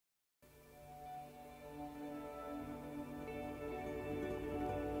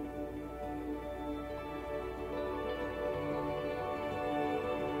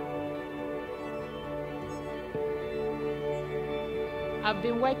I've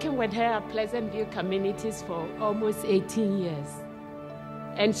been working with her at Pleasant View Communities for almost 18 years.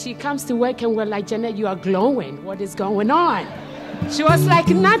 And she comes to work and we're like, Jeanette, you are glowing. What is going on? She was like,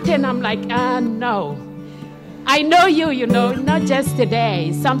 nothing. I'm like, no. I know you know, not just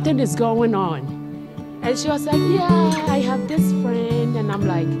today. Something is going on. And she was like, yeah, I have this friend. And I'm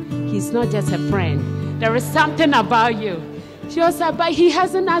like, he's not just a friend. There is something about you. She was like, but he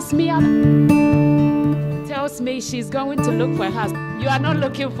hasn't asked me out. Tells me she's going to look for a house. You are not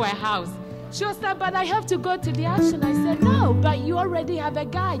looking for a house. She was like, but I have to go to the auction. I said, no, but you already have a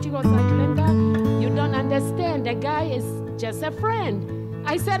guy. She was like, Linda, you don't understand. The guy is just a friend.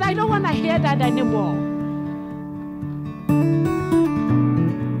 I said, I don't want to hear that anymore.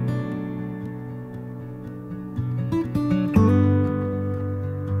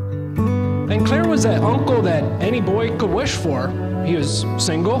 And Claire was that uncle that any boy could wish for. He was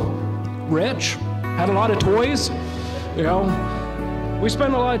single, rich, had a lot of toys. You know, we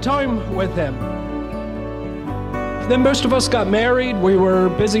spent a lot of time with him. Then most of us got married. We were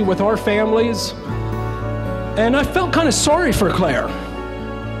busy with our families. And I felt kind of sorry for Claire.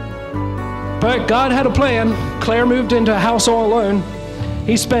 But God had a plan. Claire moved into a house all alone.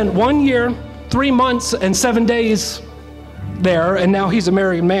 He spent 1 year, 3 months, and 7 days there, and now he's a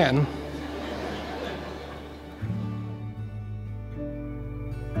married man.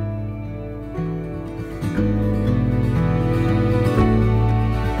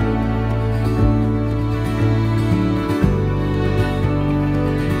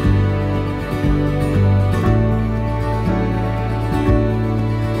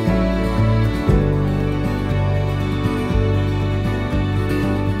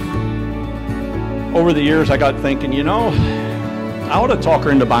 Over the years, I got thinking, you know, I ought to talk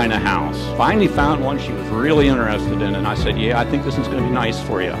her into buying a house. Finally found one she was really interested in, and I said, yeah, I think this is going to be nice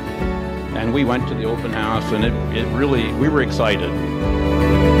for you. And we went to the open house, and it really, we were excited.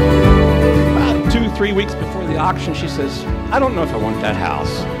 About 2-3 weeks before the auction, she says, I don't know if I want that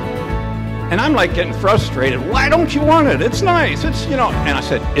house. And I'm like getting frustrated. Why don't you want it? It's nice. It's, you know, and I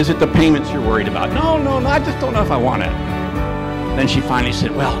said, is it the payments you're worried about? No, I just don't know if I want it. Then she finally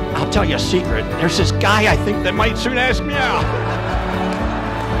said, well, I'll tell you a secret. There's this guy I think that might soon ask me out.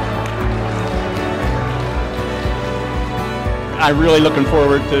 I'm really looking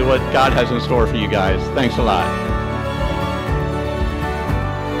forward to what God has in store for you guys. Thanks a lot.